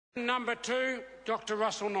Number 2, Dr.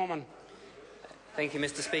 Russell Norman. Thank you,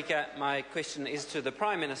 Mr. Speaker. My question is to the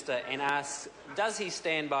Prime Minister and asks, does he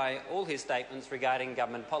stand by all his statements regarding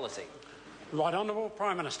government policy? Right Honourable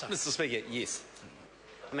Prime Minister. Mr. Speaker, yes.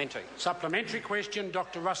 Supplementary. Supplementary question,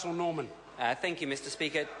 Dr. Russell Norman. Thank you, Mr.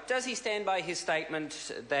 Speaker. Does he stand by his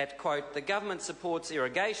statement that, quote, the government supports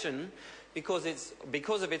irrigation because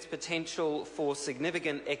of its potential for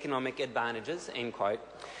significant economic advantages, end quote?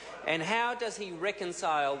 And how does he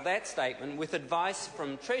reconcile that statement with advice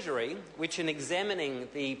from Treasury, which in examining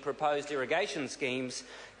the proposed irrigation schemes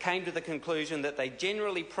came to the conclusion that they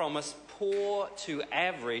generally promise poor to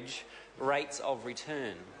average rates of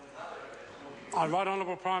return? Right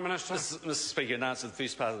Honourable Prime Minister. Mr. Speaker, in answer to the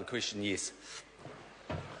first part of the question, yes.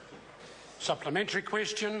 Supplementary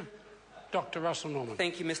question, Dr. Russell Norman.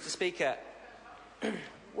 Thank you, Mr. Speaker.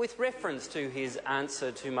 With reference to his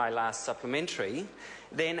answer to my last supplementary,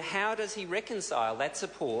 then how does he reconcile that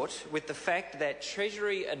support with the fact that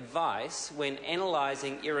Treasury advice, when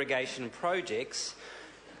analysing irrigation projects,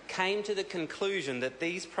 came to the conclusion that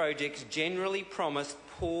these projects generally promised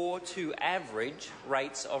poor to average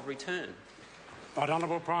rates of return? Right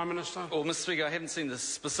Honourable Prime Minister. Well, Mr. Speaker, I haven't seen the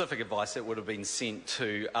specific advice that would have been sent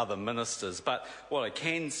to other ministers, but what I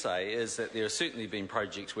can say is that there have certainly been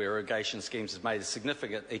projects where irrigation schemes have made a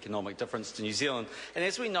significant economic difference to New Zealand. And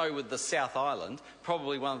as we know with the South Island,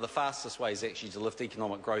 probably one of the fastest ways actually to lift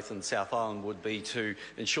economic growth in the South Island would be to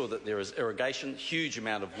ensure that there is irrigation. Huge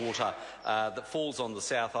amount of water that falls on the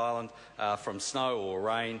South Island from snow or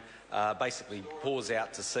rain basically pours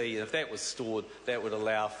out to sea. And if that was stored, that would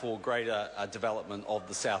allow for greater development of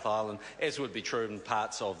the South Island, as would be true in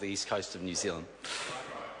parts of the east coast of New Zealand.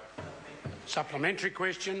 Supplementary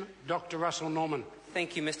question, Dr. Russell Norman.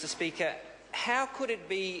 Thank you, Mr. Speaker. How could it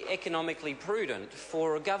be economically prudent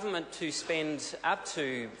for a government to spend up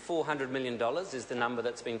to $400 million, is the number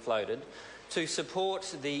that's been floated, to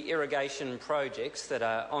support the irrigation projects that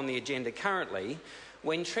are on the agenda currently?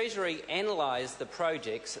 When Treasury analysed the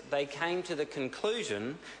projects, they came to the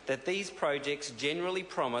conclusion that these projects generally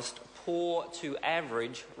promised poor to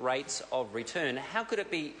average rates of return. How could it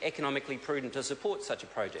be economically prudent to support such a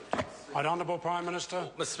project? Right Honourable Prime Minister.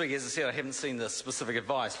 Well, Mr. Speaker, as I said, I haven't seen the specific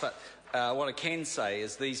advice, but what I can say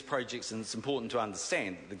is these projects, and it's important to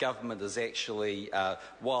understand, the government is actually,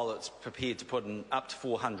 while it's prepared to put in up to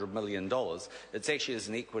 $400 million, it's actually as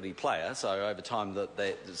an equity player, so over time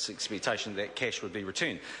there's expectation that cash would be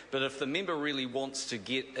returned. But if the member really wants to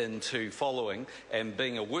get into following and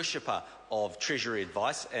being a worshipper of Treasury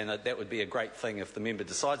advice, and that would be a great thing if the member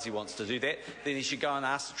decides he wants to do that, then he should go and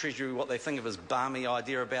ask the Treasury what they think of his balmy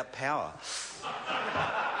idea about power.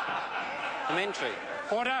 Supplementary.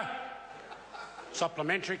 Order.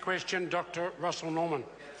 Supplementary question, Dr. Russell Norman.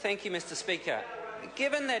 Thank you, Mr. Speaker.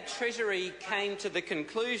 Given that Treasury came to the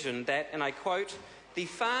conclusion that, and I quote, the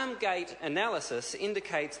farm gate analysis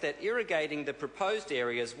indicates that irrigating the proposed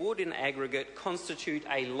areas would in aggregate constitute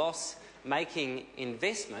a loss-making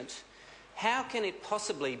investment, how can it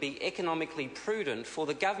possibly be economically prudent for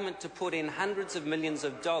the government to put in hundreds of millions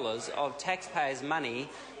of dollars of taxpayers' money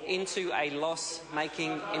into a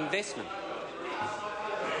loss-making investment?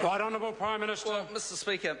 Right Honourable Prime Minister. Well, Mr.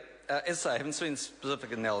 Speaker, as I say, I haven't seen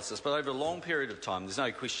specific analysis, but over a long period of time, there's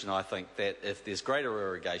no question, I think, that if there's greater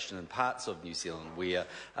irrigation in parts of New Zealand where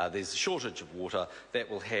there's a shortage of water, that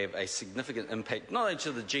will have a significant impact not only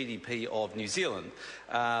to the GDP of New Zealand,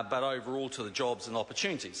 but overall to the jobs and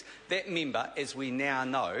opportunities. That member, as we now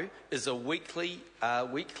know, is a weekly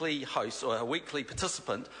host or a weekly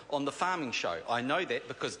participant on the Farming Show. I know that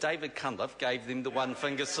because David Cunliffe gave them the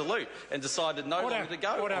one-finger salute and decided no longer to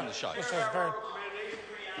go on the show. This has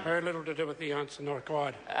very little to do with the answer, not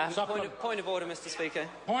required. Point of order, Mr. Speaker.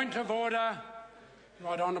 Point of order.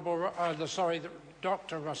 Right Honourable,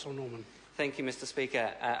 Dr. Russell Norman. Thank you, Mr.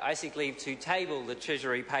 Speaker. I seek leave to table the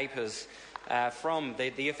Treasury papers from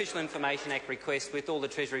the Official Information Act request with all the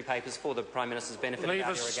Treasury papers for the Prime Minister's benefit. Leave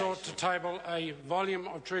is sought to table a volume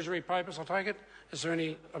of Treasury papers, I take it. Is there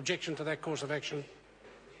any objection to that course of action?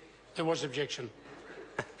 There was objection.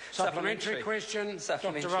 Supplementary question,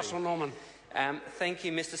 Dr. Russell Norman. Thank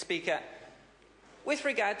you, Mr. Speaker. With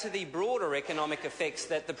regard to the broader economic effects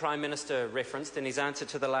that the Prime Minister referenced in his answer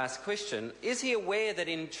to the last question, is he aware that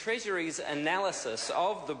in Treasury's analysis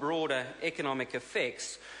of the broader economic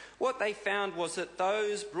effects, what they found was that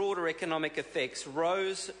those broader economic effects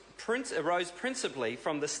rose principally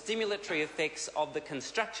from the stimulatory effects of the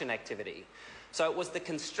construction activity? So it was the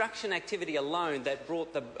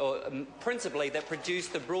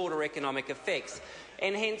produced the broader economic effects.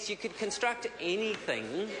 And hence you could construct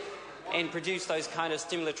anything and produce those kind of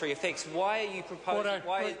stimulatory effects. Why are you proposing?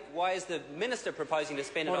 Why is the Minister proposing to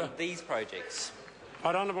spend it on these projects?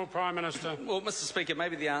 Right, Honourable Prime Minister. Well, Mr Speaker,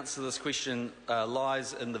 maybe the answer to this question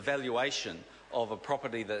lies in the valuation of a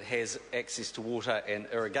property that has access to water and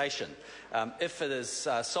irrigation. If it is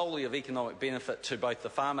solely of economic benefit to both the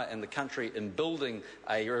farmer and the country in building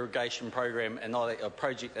a irrigation program and not a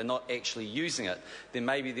project and not actually using it, then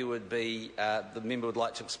maybe there would be, the member would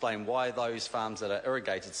like to explain why those farms that are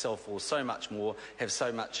irrigated sell for so much more, have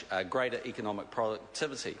so much greater economic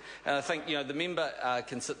productivity. And I think, the member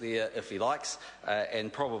can sit there if he likes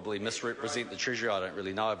and probably misrepresent the Treasury. I don't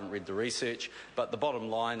really know, I haven't read the research, but the bottom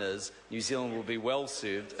line is New Zealand will be well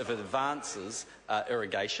served if it advances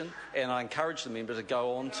irrigation, and I encourage the member to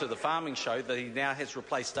go on to the farming show that he now has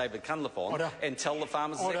replaced David Cunliffe on and tell the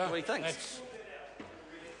farmers exactly what he thinks.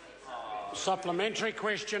 Supplementary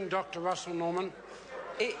question, Dr. Russel Norman.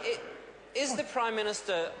 Is the Prime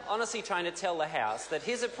Minister honestly trying to tell the House that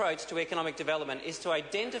his approach to economic development is to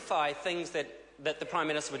identify things that the Prime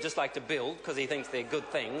Minister would just like to build because he thinks they're good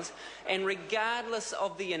things, and regardless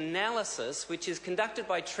of the analysis which is conducted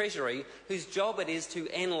by Treasury, whose job it is to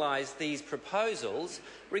analyse these proposals,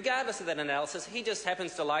 regardless of that analysis, he just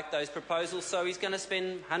happens to like those proposals, so he's going to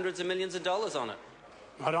spend hundreds of millions of dollars on it?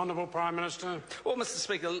 Right, Honourable Prime Minister. Well, Mr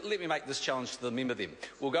Speaker, let me make this challenge to the member then.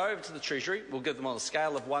 We'll go over to the Treasury, we'll give them on a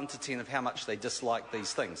scale of 1 to 10 of how much they dislike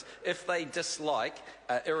these things. If they dislike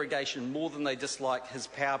irrigation more than they dislike his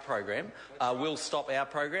power program, we'll stop our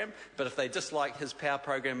program, but if they dislike his power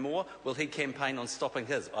program more, will he campaign on stopping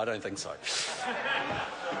his? I don't think so.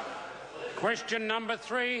 Question number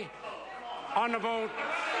 3. Honourable...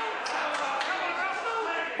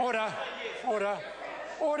 Order.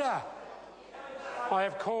 I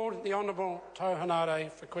have called the Honourable Tauhanare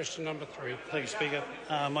for question number 3. Thank you, Speaker.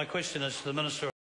 My question is to the Minister